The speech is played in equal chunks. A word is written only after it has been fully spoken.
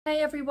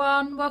Hey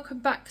everyone, welcome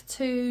back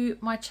to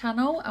my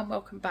channel and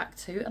welcome back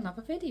to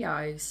another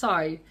video.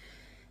 So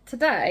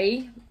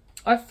today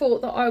I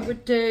thought that I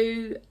would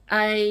do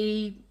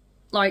because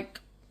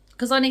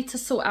I need to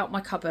sort out my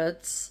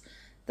cupboards.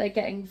 They're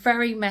getting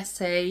very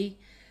messy.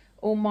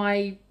 All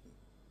my,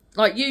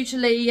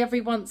 usually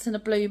every once in a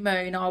blue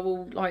moon I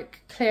will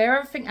clear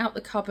everything out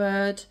the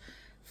cupboard,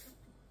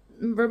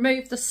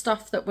 remove the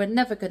stuff that we're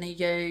never going to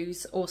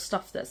use or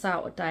stuff that's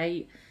out of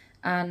date.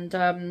 And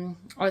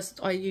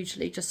I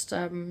usually just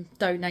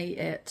donate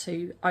it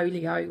to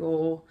Olio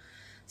or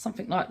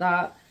something like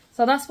that.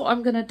 So that's what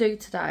I'm going to do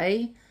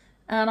today.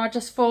 And I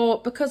just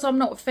thought, because I'm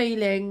still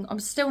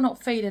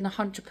not feeling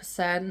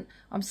 100%.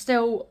 I'm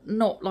still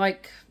not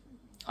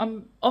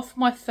I'm off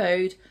my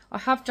food. I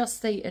have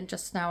just eaten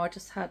just now. I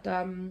just had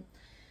a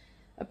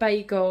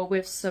bagel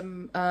with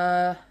some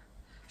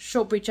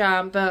strawberry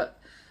jam, but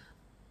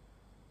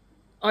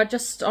I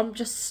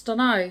don't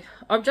know.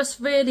 I'm just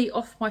really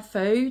off my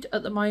food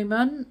at the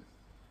moment.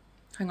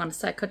 Hang on a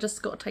sec, I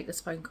just got to take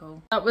this phone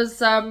call. That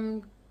was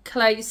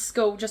Clay's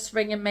school just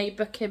ringing me,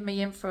 booking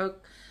me in for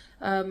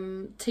a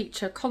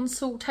teacher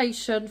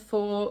consultation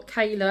for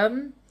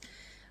Calum.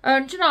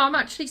 And you know, I'm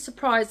actually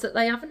surprised that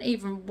they haven't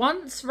even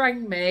once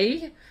rang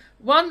me,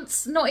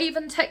 not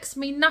even text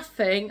me,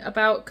 nothing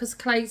about, because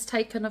Clay's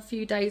taken a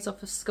few days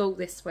off of school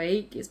this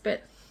week.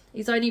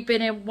 He's only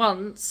been in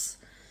once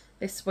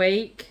this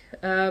week.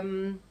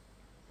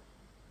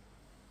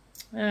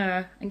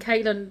 Yeah, and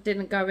Kaylin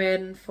didn't go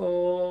in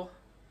for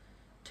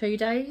 2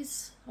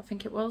 days, I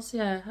think it was.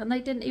 Yeah, and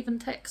they didn't even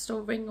text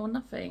or ring or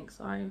nothing.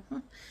 So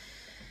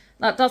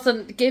that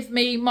doesn't give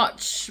me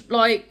much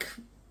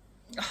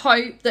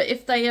hope that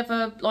if they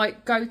ever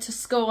go to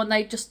school and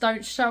they just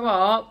don't show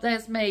up,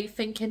 there's me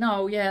thinking,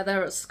 oh yeah,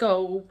 they're at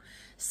school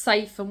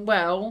safe and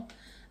well.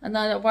 And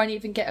then I won't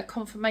even get a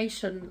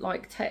confirmation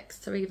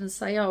text to even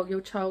say, oh, your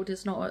child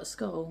is not at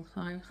school.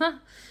 So,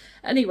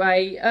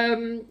 anyway,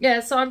 yeah,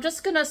 so I'm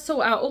just going to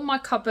sort out all my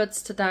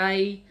cupboards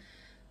today.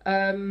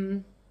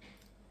 And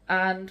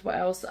what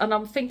else? And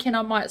I'm thinking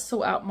I might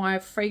sort out my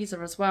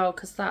freezer as well,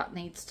 because I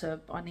need to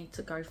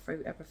go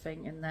through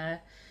everything in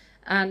there.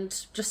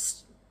 And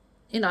just,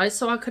 you know,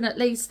 so I can at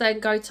least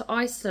then go to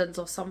Iceland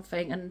or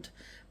something and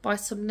buy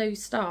some new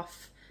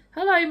stuff.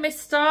 Hello,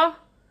 mister.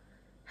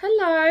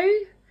 Hello.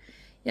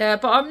 Yeah,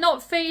 but I'm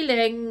not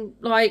feeling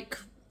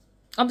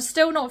I'm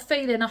still not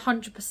feeling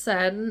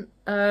 100%.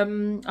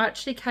 I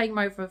actually came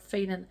over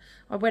feeling,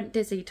 I went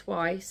dizzy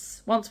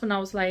twice. Once when I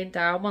was laying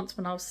down, once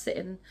when I was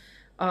sitting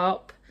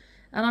up.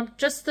 And I'm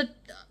just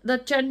the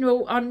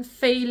general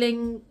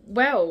unfeeling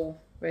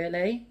well,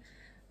 really.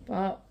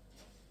 But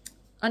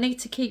I need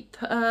to keep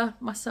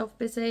myself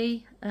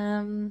busy.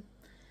 I'm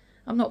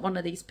not one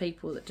of these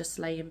people that just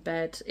lay in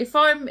bed. If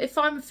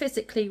I'm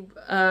physically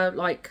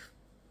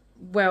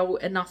well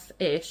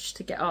enough-ish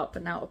to get up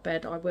and out of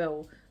bed, I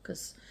will,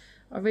 because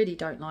I really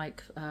don't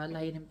like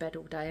laying in bed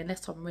all day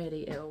unless I'm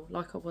really ill,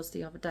 like I was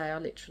the other day. I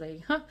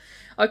literally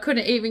I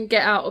couldn't even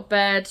get out of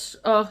bed.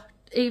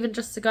 Even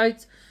just to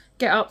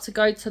get up to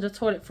go to the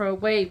toilet for a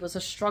wee was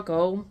a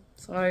struggle.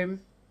 So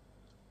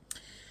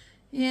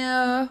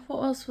yeah,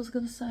 what else was I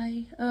going to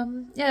say?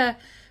 Yeah,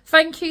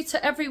 thank you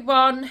to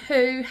everyone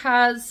who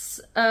has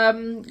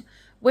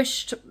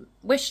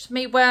wished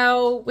me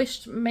well,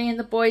 wished me and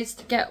the boys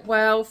to get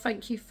well.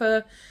 Thank you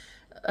for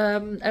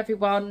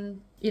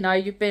everyone. You know,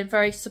 you've been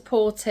very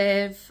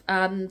supportive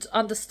and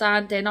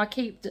understanding. I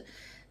keep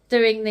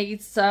doing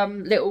these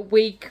little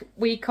week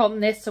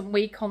on this and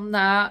week on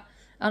that,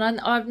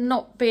 and I'm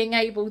not being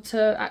able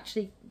to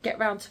actually get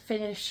round to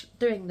finish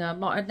doing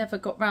them. I never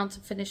got round to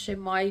finishing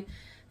my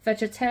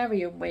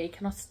vegetarian week,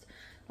 and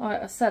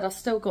like I said, I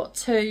still got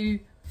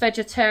 2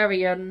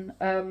 vegetarian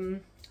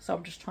so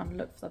I'm just trying to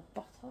look for the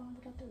butter. What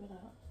did I do with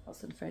that?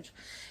 That's in the fridge.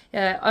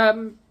 Yeah,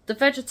 the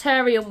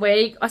vegetarian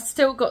week, I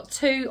still got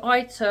 2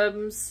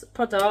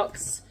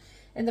 products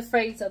in the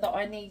freezer that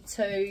I need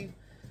to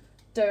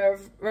do a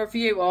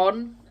review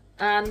on.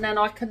 And then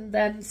I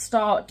can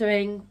start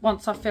doing,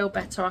 once I feel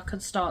better, I can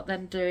start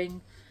then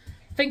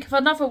think of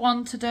another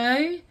one to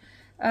do.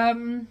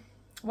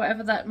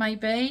 Whatever that may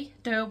be.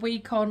 Do a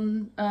week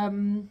on,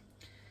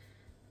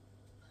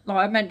 like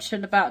I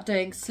mentioned about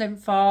doing Slim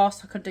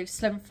Fast. I can do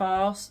Slim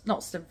Fast,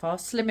 not Slim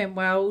Fast, Slimming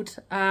World,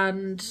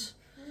 and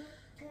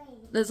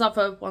there's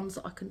other ones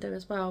that I can do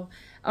as well.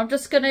 I'm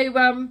just going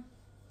to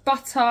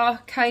butter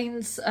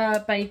Kane's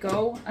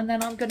bagel, and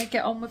then I'm going to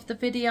get on with the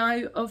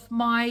video of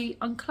my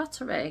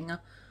uncluttering.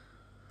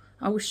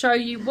 I will show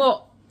you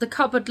what the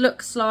cupboard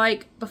looks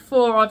like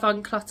before I've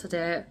uncluttered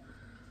it.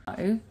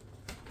 So,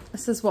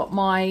 this is what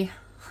my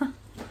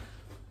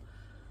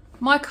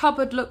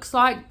cupboard looks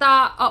like.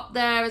 That up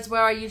there is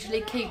where I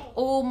usually keep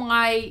all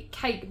my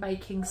cake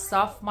making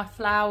stuff, my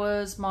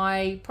flowers, so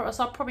I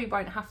probably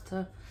won't have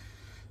to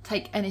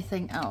take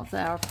anything out of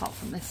there apart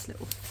from this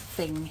little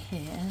thing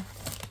here.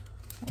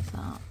 What's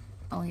that?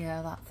 Oh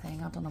yeah, that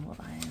thing. I don't know what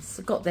that is.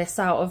 I got this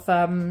out of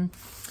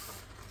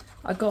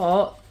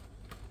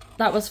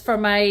that was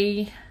from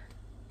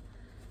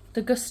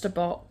the Gusta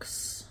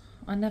box.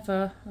 I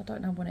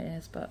don't know what it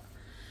is, but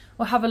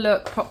we'll have a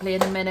look properly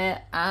in a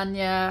minute. And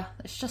yeah,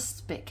 it's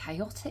just a bit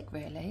chaotic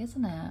really,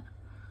 isn't it?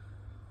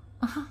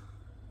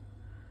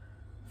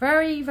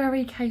 Very,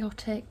 very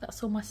chaotic.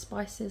 That's all my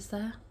spices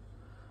there.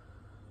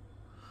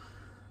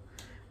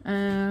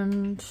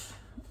 And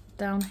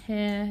down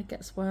here it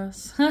gets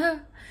worse.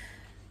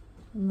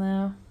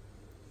 Now.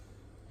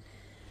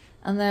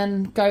 And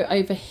then go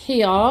over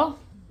here. Oh,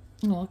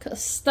 look at the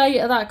state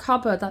of that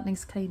cupboard. That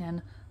needs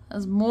cleaning.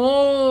 There's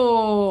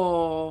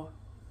more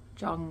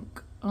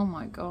junk. Oh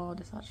my god,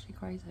 it's actually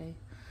crazy.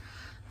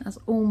 That's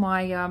all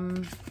my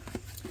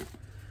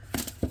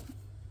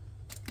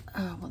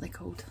what are they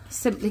called?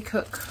 Simply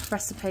Cook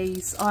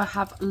recipes. I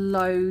have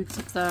loads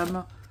of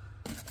them.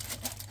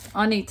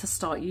 I need to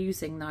start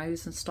using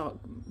those and start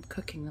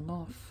cooking them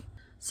off.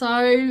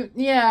 So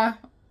yeah,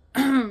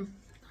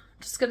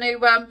 just going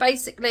to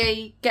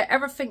basically get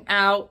everything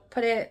out,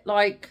 put it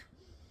like,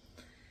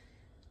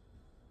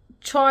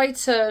 try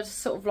to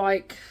sort of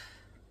like,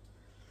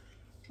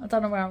 I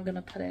don't know where I'm going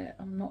to put it.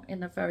 I'm not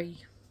in a very,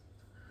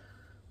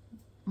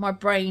 my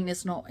brain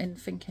is not in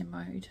thinking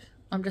mode.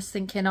 I'm just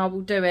thinking I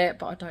will do it,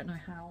 but I don't know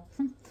how.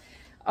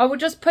 I will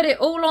just put it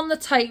all on the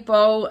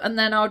table, and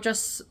then I'll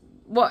just,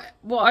 what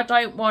I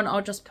don't want,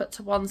 I'll just put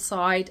to one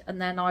side, and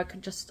then I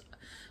can just,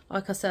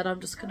 like I said, I'm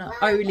just going to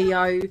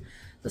Olio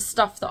the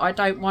stuff that I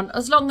don't want.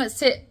 As long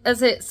as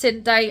it's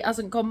in date,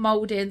 hasn't gone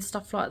mouldy and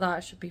stuff like that,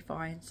 it should be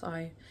fine.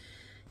 So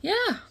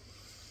yeah.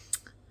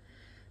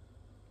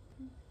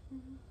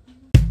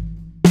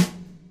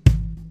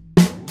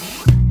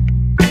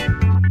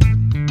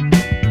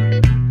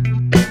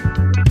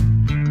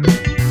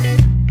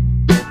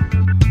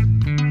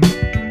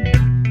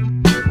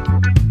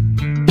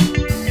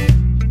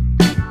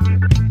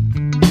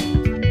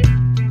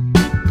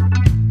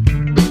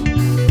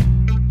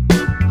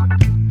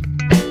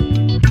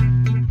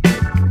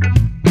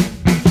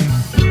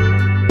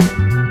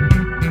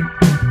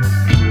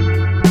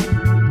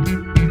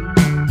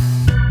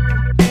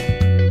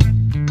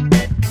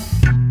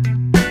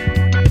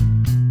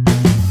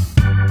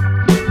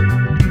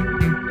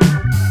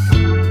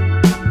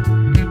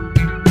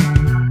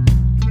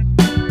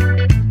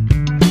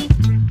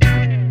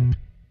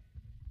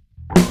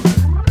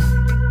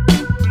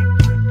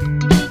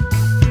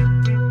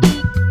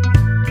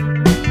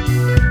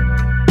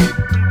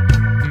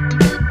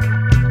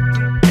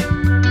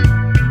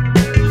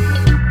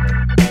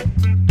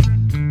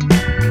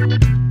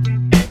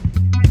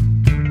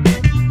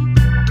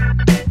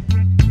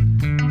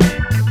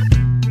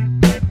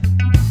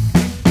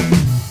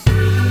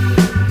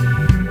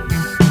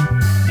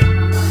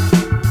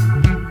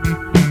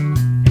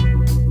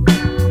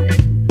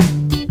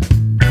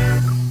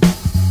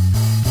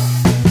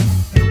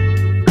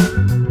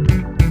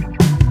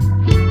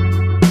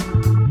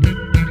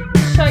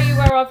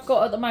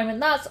 At the moment,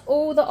 that's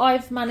all that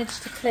I've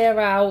managed to clear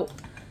out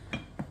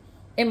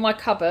in my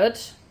cupboard,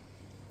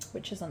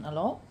 which isn't a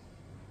lot.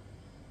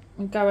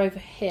 And go over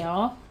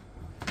here.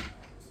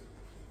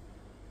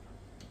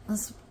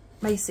 That's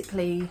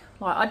basically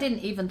like, I didn't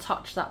even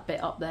touch that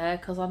bit up there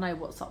because I know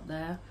what's up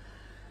there,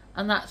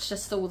 and that's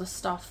just all the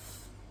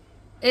stuff.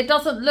 It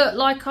doesn't look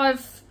like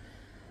I've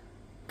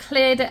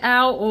cleared it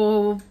out,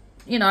 or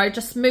you know,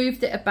 just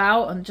moved it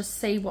about, and just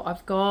see what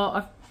I've got.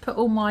 I've put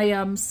all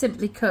my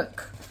Simply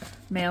Cook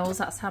meals,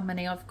 that's how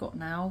many I've got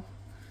now.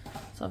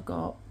 So I've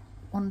got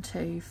 1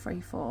 2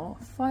 3 4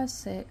 5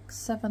 6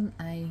 7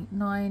 8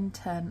 9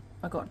 10.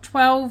 I've got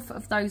 12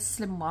 of those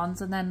slim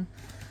ones, and then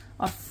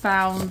I've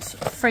found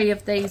 3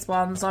 of these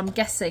ones. I'm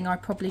guessing I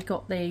probably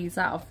got these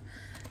out of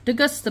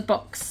Degusta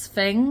box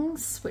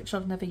things, which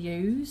I've never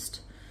used.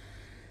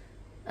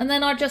 And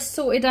then I just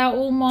sorted out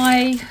all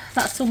my,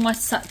 that's all my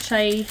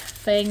sachet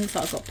things.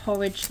 I've got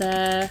porridge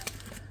there,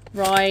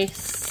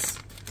 rice,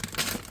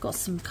 got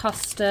some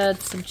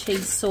custard, some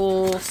cheese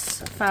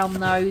sauce. I found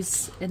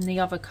those in the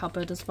other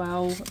cupboard as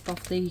well,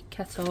 above the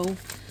kettle.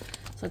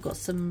 So I've got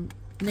some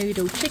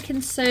noodle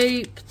chicken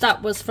soup.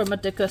 That was from a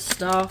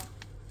Degusta.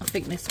 I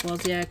think this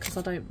was, yeah, because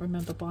I don't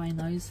remember buying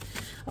those.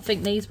 I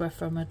think these were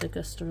from a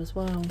Degusta as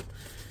well.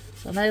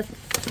 So there's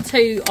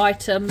 2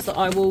 items that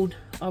I will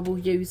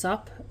use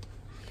up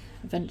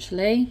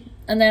eventually.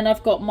 And then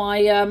I've got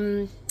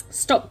my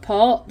stock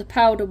pot, the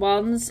powder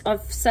ones.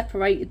 I've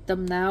separated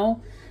them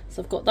now.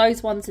 So I've got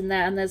those ones in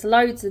there, and there's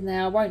loads in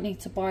there. I won't need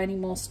to buy any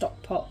more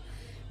stock pot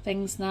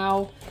things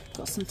now.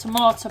 Got some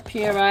tomato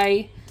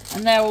puree,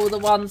 and they're all the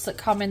ones that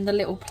come in the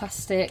little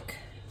plastic.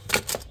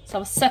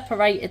 So I've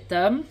separated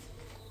them.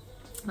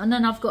 And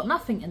then I've got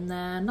nothing in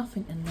there,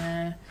 nothing in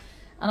there.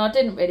 And I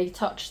didn't really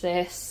touch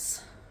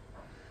this.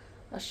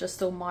 That's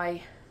just all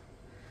my,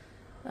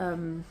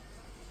 you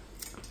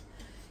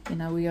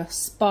know, your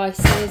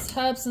spices,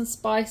 herbs and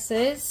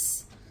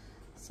spices.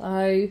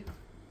 So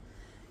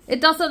it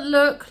doesn't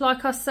look,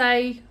 like I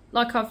say,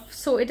 like I've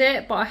sorted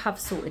it, but I have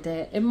sorted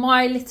it. In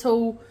my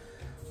little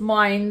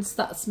mind,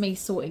 that's me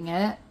sorting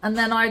it. And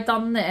then I've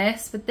done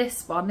this with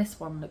this one. This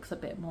one looks a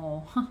bit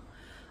more.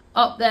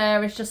 Up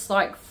there is just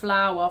like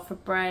flour for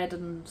bread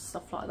and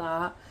stuff like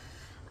that.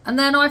 And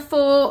then I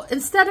thought,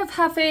 instead of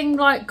having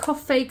like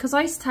coffee, because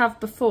I used to have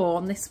before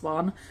on this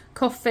one,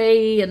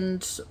 coffee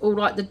and all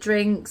like the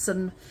drinks,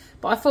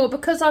 but I thought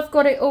because I've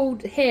got it all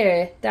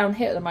here, down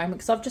here at the moment,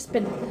 because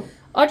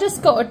I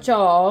just got a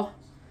jar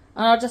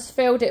and I just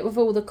filled it with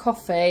all the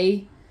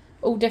coffee,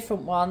 all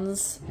different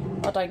ones.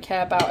 I don't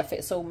care about if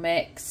it's all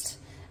mixed.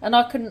 And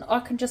I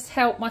can just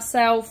help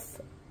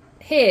myself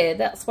here.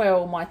 That's where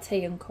all my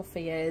tea and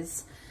coffee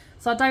is.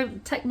 So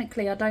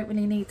technically I don't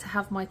really need to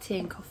have my tea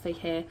and coffee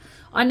here.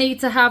 I need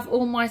to have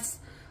all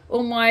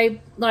my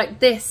like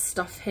this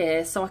stuff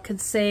here so I can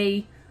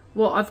see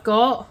what I've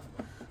got,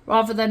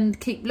 rather than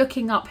keep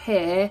looking up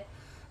here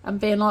and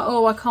being like,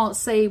 oh, I can't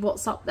see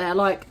what's up there.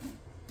 Like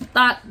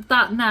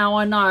that now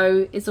I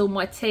know is all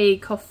my tea,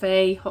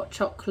 coffee, hot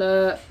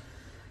chocolate,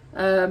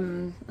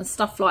 and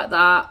stuff like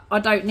that. I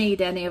don't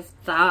need any of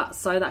that,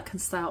 so that can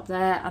stay up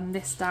there. And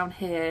this down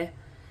here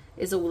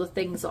is all the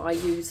things that I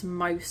use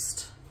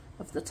most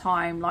of the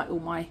time, like all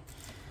my,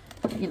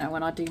 you know,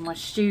 when I do my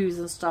shoes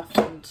and stuff,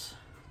 and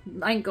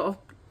I ain't got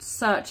to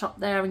search up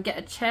there and get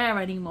a chair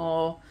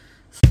anymore.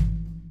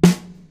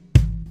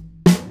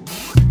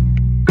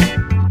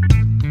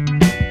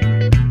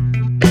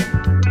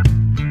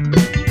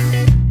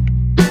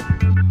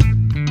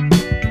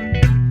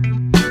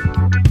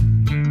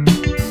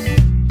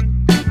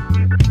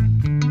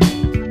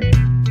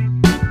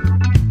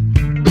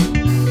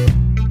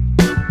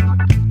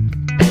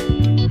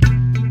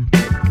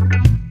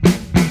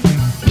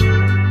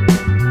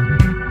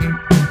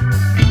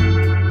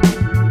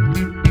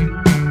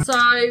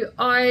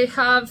 I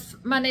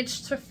have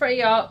managed to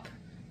free up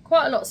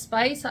quite a lot of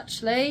space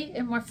actually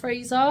in my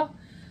freezer.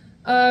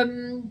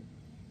 I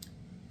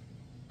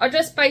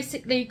just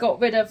basically got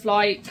rid of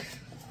like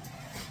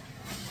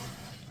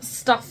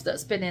stuff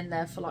that's been in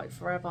there for like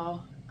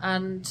forever,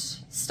 and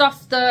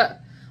stuff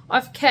that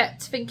I've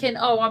kept thinking,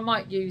 oh, I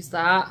might use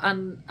that,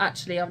 and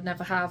actually I've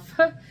never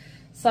have.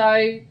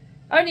 So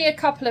only a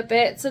couple of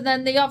bits, and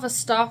then the other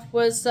stuff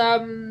was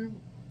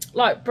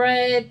like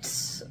bread,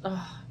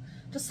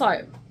 just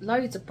like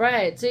loads of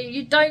bread. So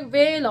you don't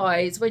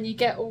realise when you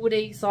get all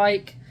these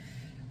like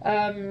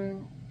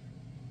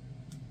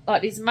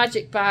these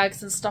magic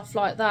bags and stuff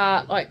like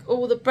that, like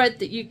all the bread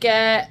that you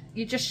get,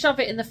 you just shove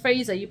it in the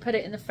freezer, you put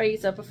it in the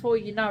freezer, before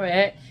you know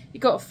it, you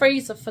got a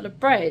freezer full of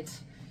bread.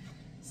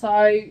 So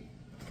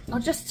I'll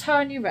just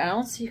turn you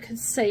around so you can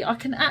see. I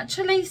can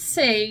actually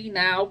see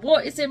now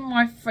what is in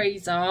my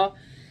freezer,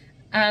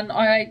 and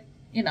I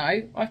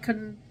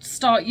can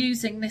start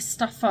using this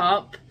stuff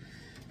up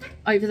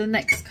over the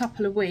next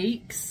couple of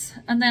weeks,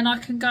 and then I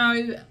can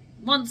go,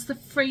 once the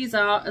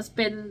freezer has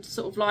been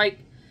sort of like,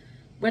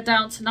 we're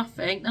down to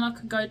nothing, then I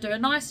can go do a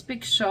nice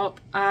big shop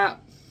at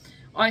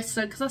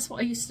Iceland, because that's what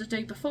I used to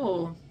do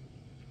before.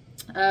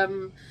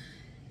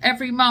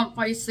 Every month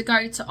I used to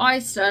go to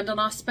Iceland and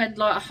I spend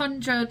like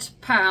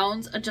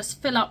 £100 and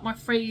just fill up my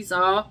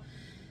freezer.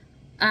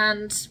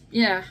 And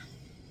yeah,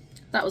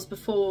 that was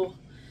before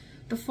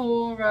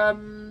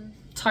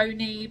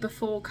Tony,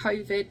 before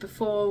COVID,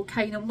 before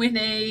Kane and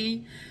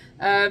Winnie,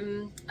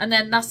 and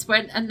then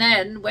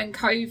when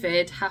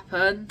COVID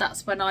happened,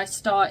 that's when I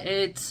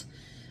started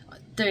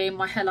doing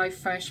my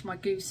HelloFresh, my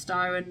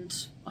Gusto,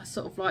 and I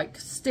sort of like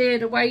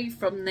steered away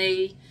from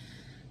the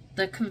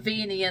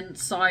convenient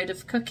side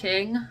of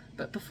cooking.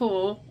 But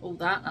before all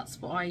that,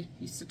 that's what I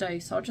used to do.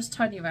 So I'll just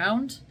turn you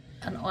around,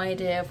 an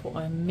idea of what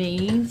I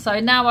mean. So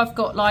now I've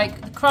got like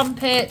the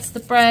crumpets, the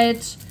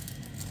bread,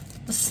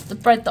 the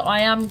bread that I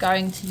am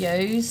going to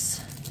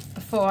use.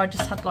 Before I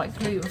just had like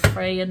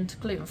gluten-free, and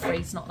gluten-free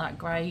is not that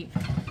great.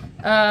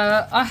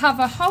 I have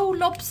a whole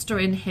lobster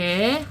in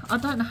here. I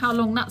don't know how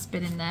long that's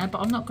been in there, but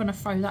I'm not going to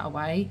throw that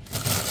away.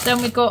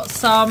 Then we've got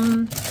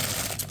some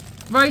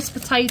roast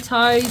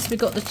potatoes. We've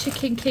got the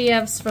chicken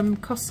Kievs from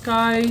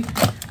Costco,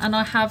 and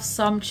I have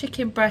some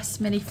chicken breast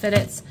mini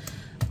fillets.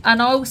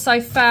 And I also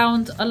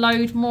found a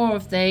load more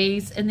of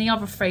these in the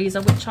other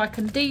freezer, which I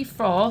can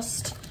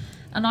defrost,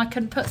 and I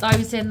can put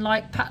those in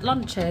like packed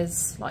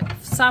lunches, like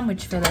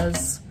sandwich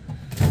fillers.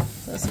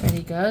 So that's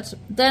really good.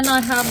 Then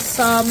I have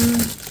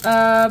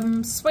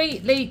some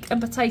sweet leek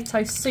and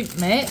potato soup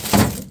mix,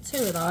 2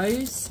 of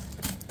those.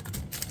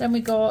 Then we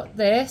got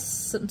this,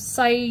 some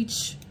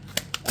sage,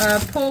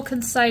 pork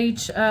and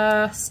sage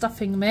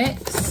stuffing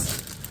mix,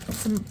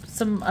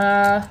 some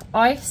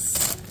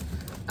ice,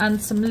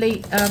 and some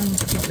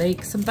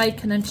some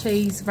bacon and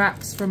cheese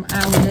wraps from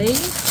Aldi.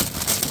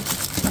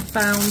 I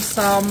found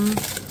some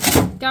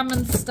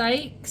gammon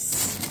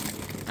steaks,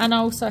 and I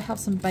also have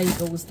some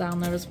bagels down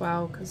there as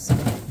well, because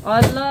I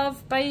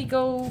love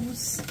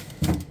bagels.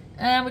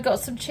 And we got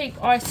some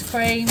cheap ice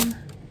cream.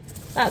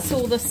 That's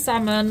all the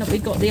salmon that we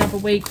got the other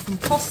week from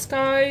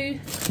Costco.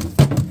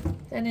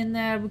 Then in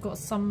there we've got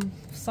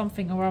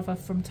something or other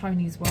from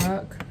Tony's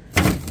work,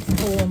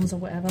 forms or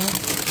whatever.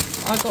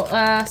 I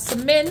got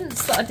some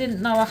mince that I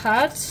didn't know I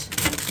had.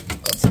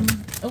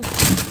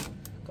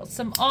 Got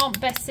some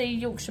Aunt Bessie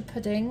Yorkshire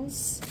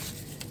puddings.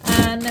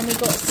 And then we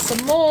got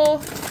some more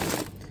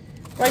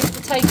roast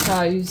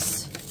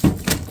potatoes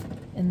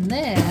in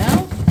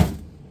there.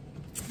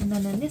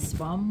 And then in this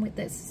one, with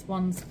this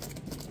one's,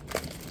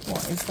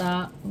 what is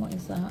that? What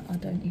is that? I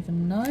don't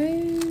even know.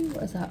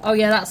 What is that? Oh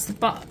yeah, that's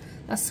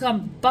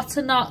some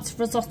butternut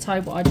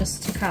risotto, what I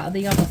just took out of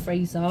the other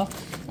freezer.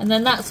 And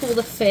then that's all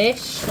the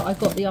fish that I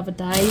got the other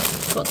day.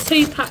 Got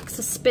 2 packs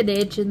of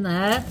spinach in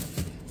there.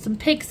 Some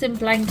pigs in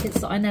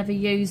blankets that I never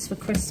use for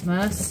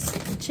Christmas.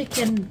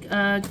 Chicken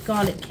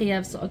garlic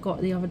Kievs that I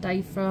got the other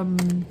day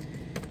from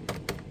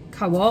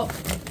Co-op.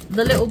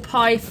 The little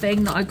pie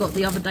thing that I got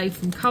the other day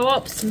from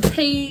Co-op. Some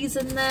peas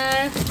in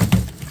there.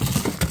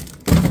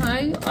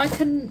 I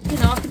can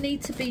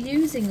need to be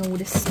using all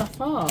this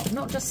stuff up,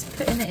 not just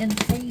putting it in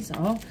the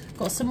freezer.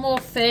 Got some more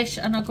fish,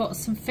 and I've got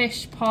some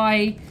fish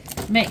pie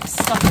mix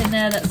stuff in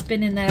there that's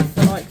been in there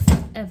for like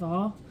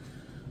forever.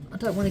 I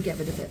don't want to get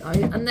rid of it though.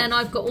 And then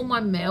I've got all my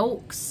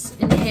milks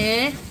in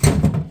here,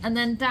 and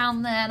then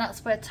down there,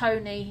 that's where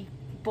Tony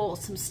bought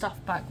some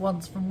stuff back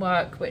once from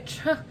work, which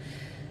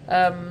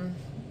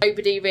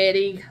nobody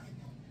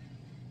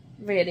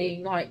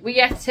really like. We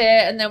ate it,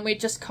 and then we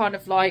just kind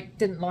of like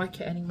didn't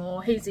like it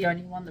anymore. He's the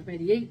only one that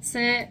really eats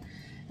it.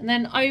 And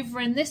then over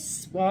in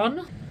this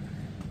one,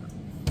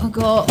 I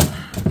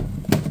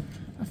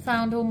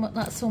found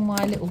that's all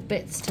my little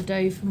bits to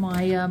do for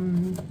my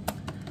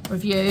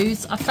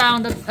reviews. I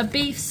found a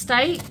beef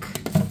steak.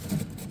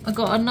 I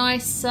got a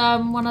nice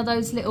one of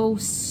those little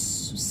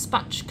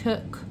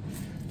spatchcook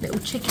little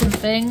chicken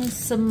things.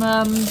 Some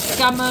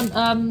gammon,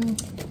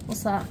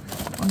 what's that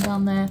one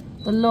down there?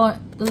 The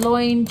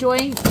loin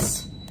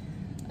joints.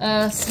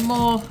 Some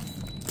more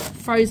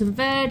frozen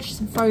veg.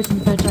 Some frozen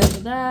veg over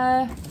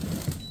there.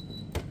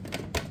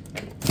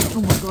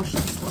 Oh my gosh,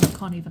 this one I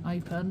can't even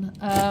open.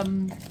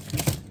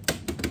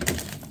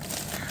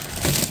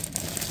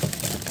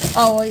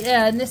 Oh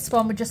yeah, and this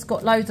one we just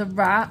got loads of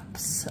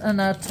wraps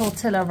and a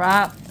tortilla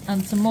wrap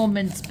and some more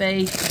minced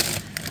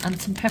beef and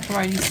some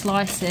pepperoni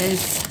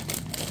slices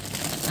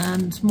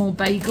and more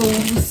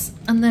bagels.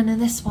 And then in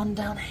this one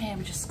down here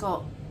we just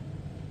got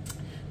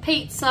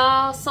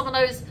pizza, some of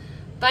those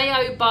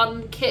Bayo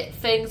bun kit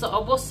things that I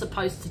was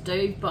supposed to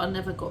do but I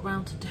never got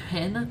around to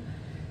doing,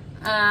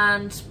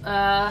 and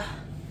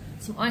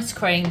some ice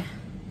cream.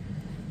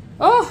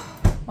 Oh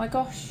my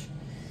gosh.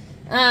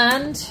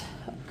 And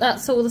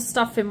that's all the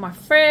stuff in my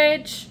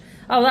fridge.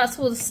 Oh, that's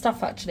all the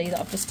stuff actually that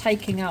I've just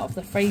taken out of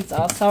the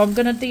freezer. So I'm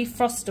going to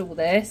defrost all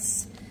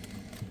this.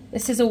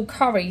 This is all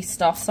curry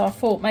stuff, so I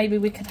thought maybe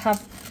we could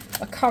have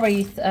a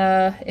curry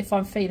if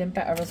I'm feeling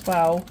better as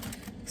well.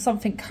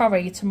 Something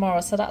curry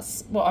tomorrow. So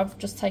that's what I've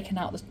just taken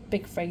out of the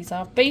big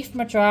freezer. Beef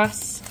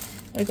madras.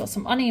 We've got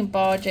some onion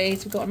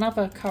bhajis. We've got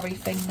another curry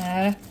thing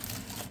there.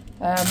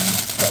 Got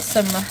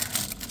some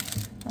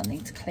I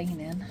need to clean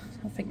in.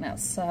 I think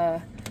that's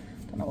don't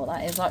know what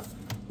that is. Like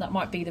that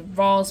might be the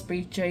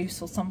raspberry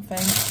juice or something.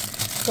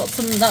 Got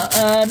some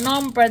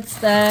naan breads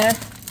there.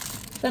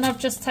 Then I've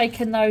just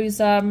taken those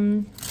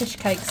fish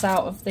cakes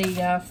out of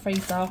the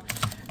freezer,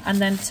 and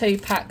then 2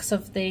 packs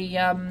of the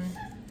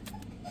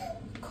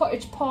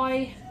cottage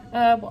pie,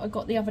 what I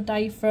got the other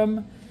day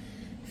from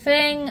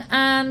thing.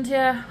 And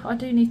yeah, I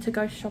do need to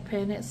go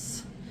shopping.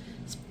 It's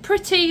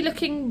pretty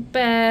looking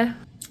bare.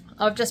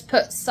 I've just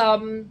put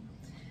some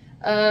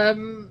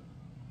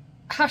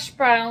hash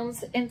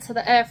browns into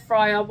the air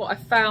fryer, what I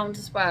found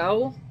as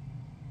well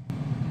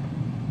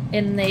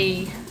in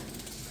the,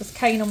 because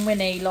Kane and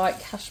Winnie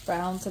like hash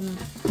browns, and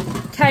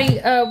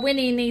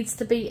Winnie needs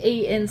to be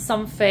eating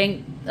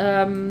something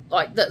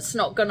like that's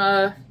not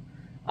gonna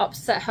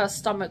upset her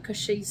stomach because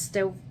she's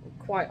still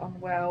quite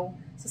unwell.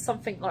 So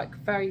something like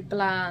very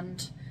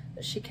bland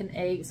that she can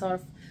eat.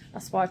 So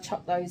that's why I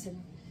chucked those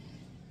in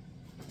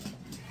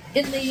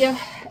the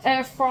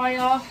air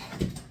fryer.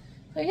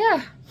 So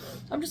yeah,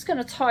 I'm just going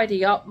to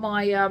tidy up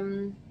my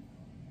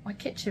my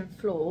kitchen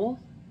floor.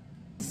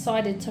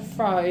 Decided to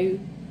throw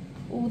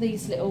all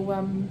these little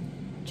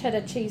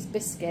cheddar cheese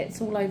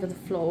biscuits all over the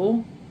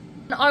floor.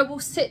 And I will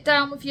sit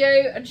down with you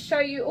and show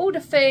you all the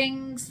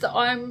things that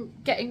I'm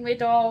getting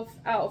rid of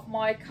out of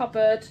my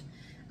cupboard,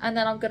 and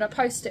then I'm going to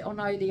post it on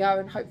Olio,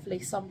 and hopefully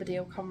somebody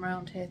will come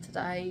around here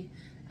today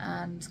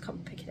and come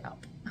and pick it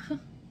up.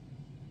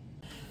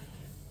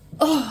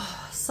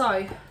 Oh,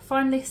 so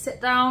finally sit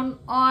down.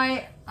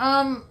 I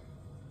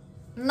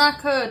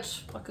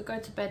knackered. I could go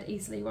to bed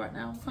easily right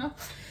now.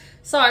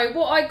 So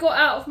what I got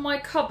out of my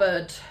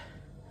cupboard,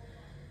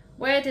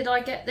 where did I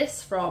get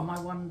this from, I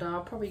wonder? I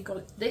probably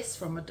got this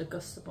from a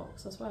Degusta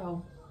box as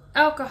well.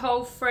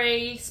 Alcohol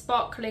free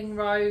sparkling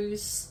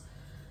rose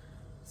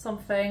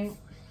something,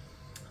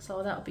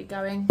 so that'll be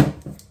going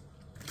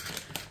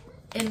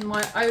in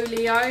my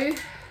Olio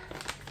if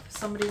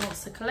somebody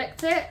wants to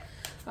collect it.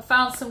 I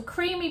found some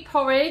creamy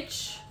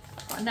porridge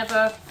that I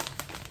never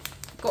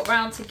got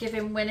round to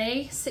giving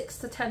Winnie, 6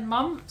 to 10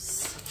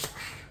 months.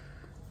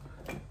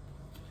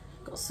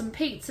 Got some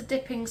pizza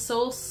dipping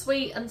sauce,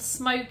 sweet and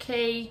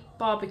smoky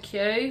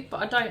barbecue,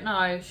 but I don't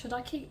know, should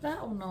I keep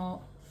that or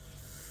not?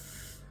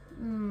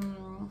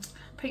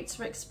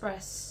 Pizza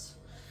Express.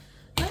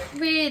 I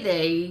don't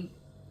really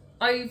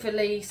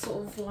overly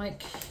sort of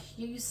like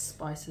use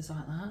spices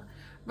like that.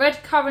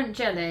 Red currant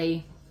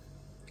jelly.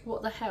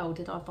 What the hell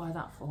did I buy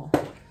that for?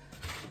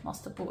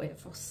 Must have bought it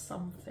for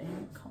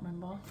something, can't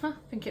remember. I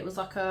think it was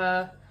like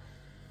a,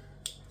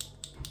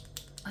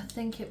 I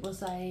think it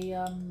was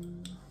a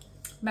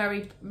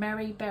Mary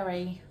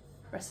Berry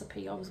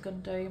recipe I was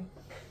going to do.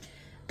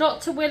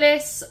 Dr.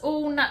 Willis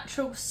all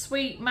natural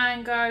sweet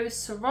mango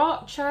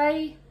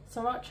sriracha.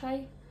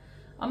 Sriracha?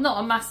 I'm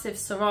not a massive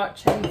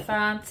sriracha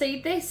fan.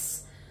 See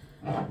this,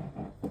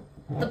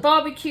 the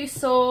barbecue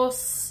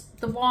sauce,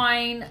 the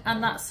wine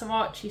and that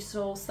sriracha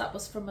sauce, that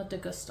was from a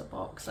Degusta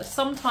box. So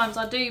sometimes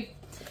I do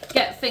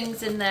get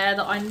things in there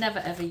that I never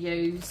ever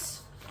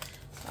use.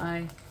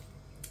 So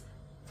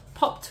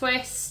pop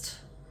twist,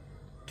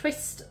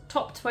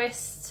 top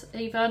twist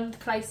even.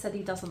 Clay said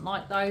he doesn't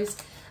like those.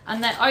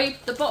 And then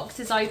the box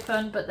is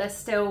open, but they're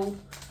still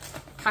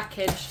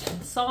packaged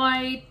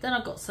inside. Then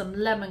I've got some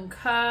lemon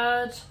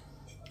curd.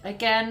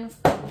 Again,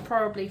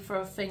 probably for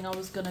a thing I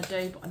was going to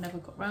do, but I never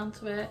got round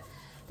to it.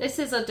 This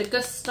is a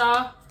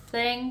Degusta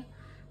thing.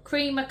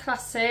 Creamer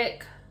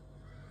Classic.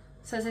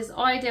 Says it's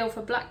ideal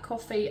for black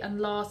coffee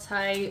and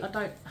latte. I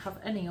don't have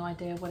any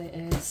idea what it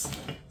is.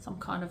 Some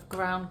kind of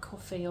ground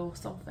coffee or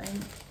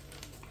something.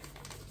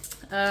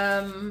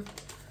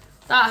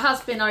 That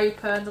has been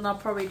opened and I'll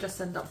probably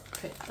just end up,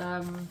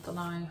 don't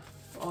know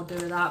what I'll do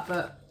with that,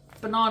 but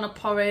banana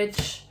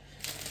porridge.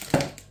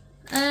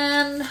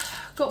 And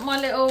got my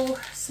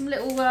some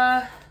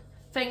little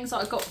things that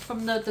I got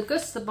from the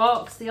Degusta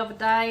box the other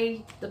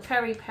day. The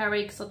peri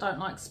peri, because I don't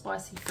like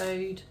spicy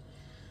food.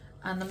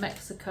 And the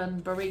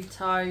Mexican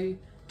burrito.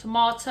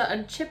 Tomato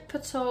and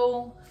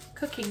chipotle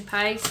cooking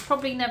paste.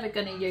 Probably never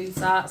going to use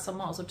that, so I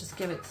might as well just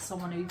give it to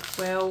someone who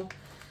will.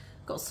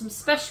 Got some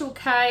Special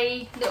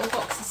K, little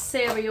box of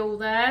cereal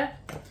there.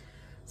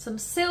 Some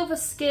silver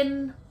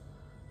skin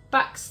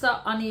Baxter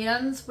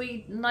onions.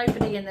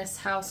 Nobody in this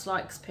house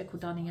likes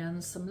pickled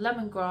onions. Some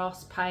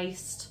lemongrass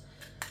paste.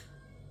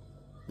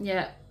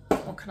 Yeah,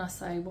 what can I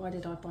say? Why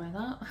did I buy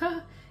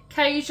that?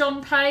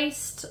 Cajun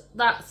paste.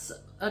 That's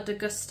a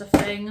Degusta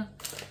thing.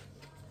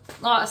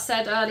 Like I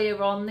said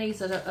earlier on,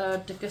 these are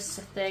a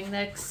Degusta thing.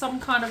 They're some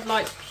kind of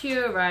like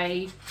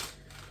puree.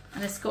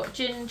 And it's got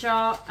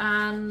ginger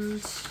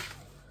and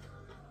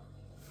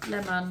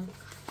lemon.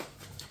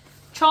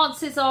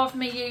 Chances of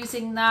me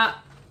using that,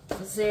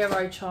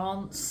 0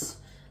 chance.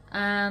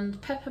 And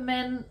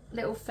peppermint,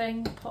 little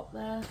thing, pop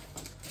there.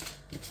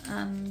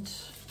 And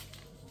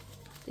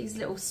these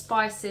little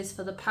spices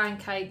for the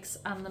pancakes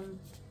and the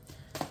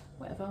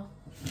whatever.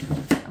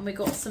 And we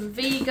got some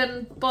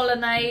vegan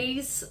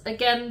bolognese,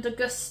 again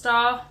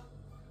Degusta.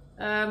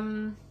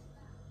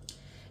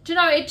 Do you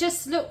know, it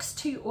just looks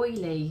too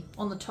oily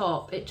on the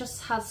top. It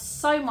just has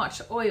so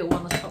much oil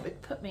on the top,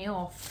 it put me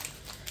off.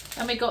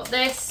 And we got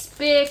this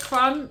Beer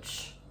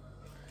Crunch.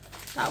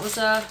 That was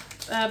a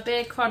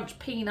Beer Crunch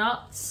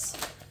peanuts.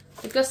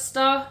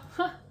 Degusta.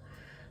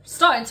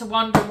 Starting to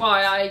wonder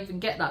why I even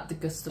get that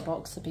Degusta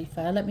box, to be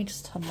fair. Let me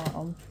just turn that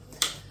on.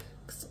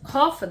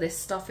 Half of this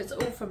stuff is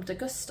all from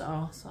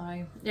Degusta.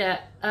 So,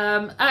 yeah.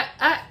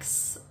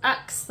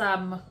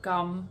 Axam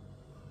gum.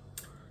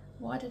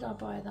 Why did I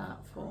buy that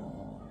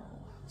for?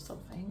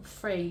 Something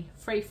free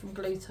from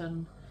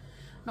gluten.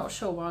 Not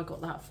sure why I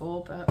got that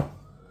for, but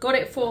got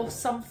it for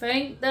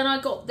something. Then I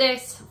got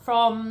this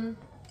from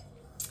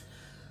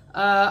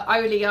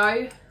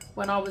Olio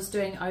when I was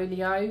doing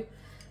Olio,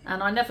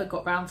 and I never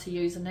got round to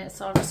using it,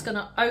 so I'm just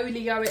gonna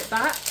Olio it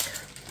back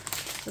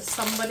to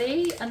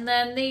somebody. And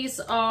then these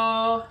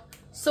are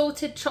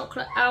salted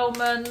chocolate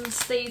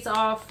almonds. These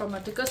are from a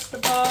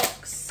Degusta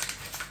box.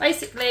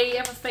 Basically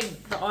everything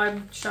that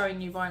I'm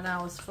showing you right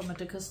now is from a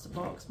Degusta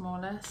box, more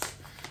or less.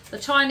 The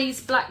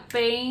Chinese black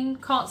bean,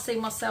 can't see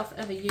myself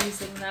ever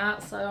using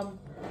that, so I'm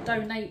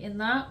donating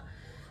that.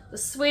 The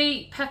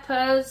sweet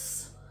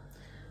peppers,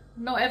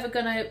 not ever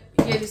going to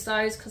use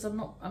those because I'm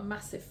not a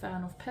massive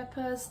fan of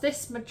peppers.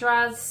 This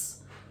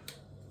Madras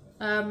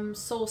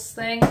sauce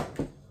thing,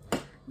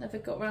 never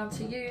got around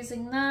to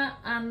using that.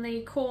 And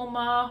the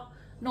korma,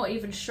 not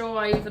even sure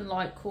I even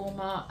like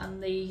korma.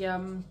 And the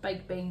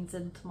baked beans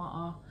and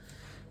tomato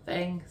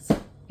thing.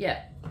 So,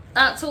 yeah,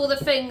 that's all the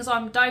things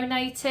I'm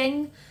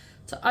donating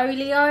to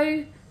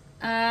Olio,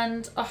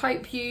 and I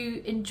hope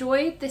you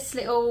enjoyed this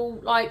little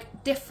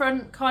like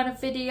different kind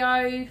of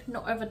video.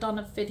 Not ever done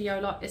a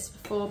video like this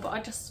before, but I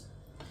just,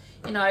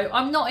 you know,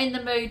 I'm not in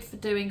the mood for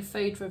doing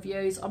food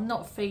reviews. I'm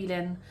not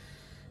feeling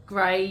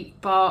great,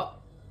 but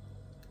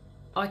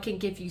I can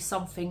give you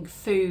something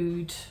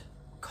food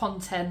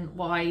content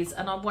wise,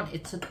 and I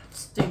wanted to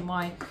do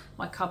my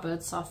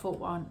cupboard, so I thought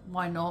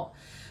why not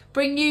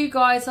bring you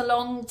guys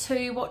along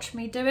to watch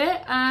me do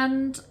it,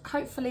 and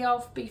hopefully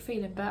I'll be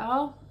feeling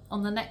better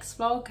on the next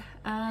vlog.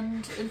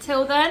 And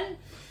until then,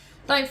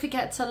 don't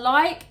forget to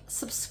like,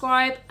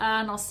 subscribe,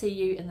 and I'll see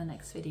you in the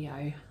next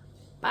video.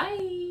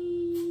 Bye.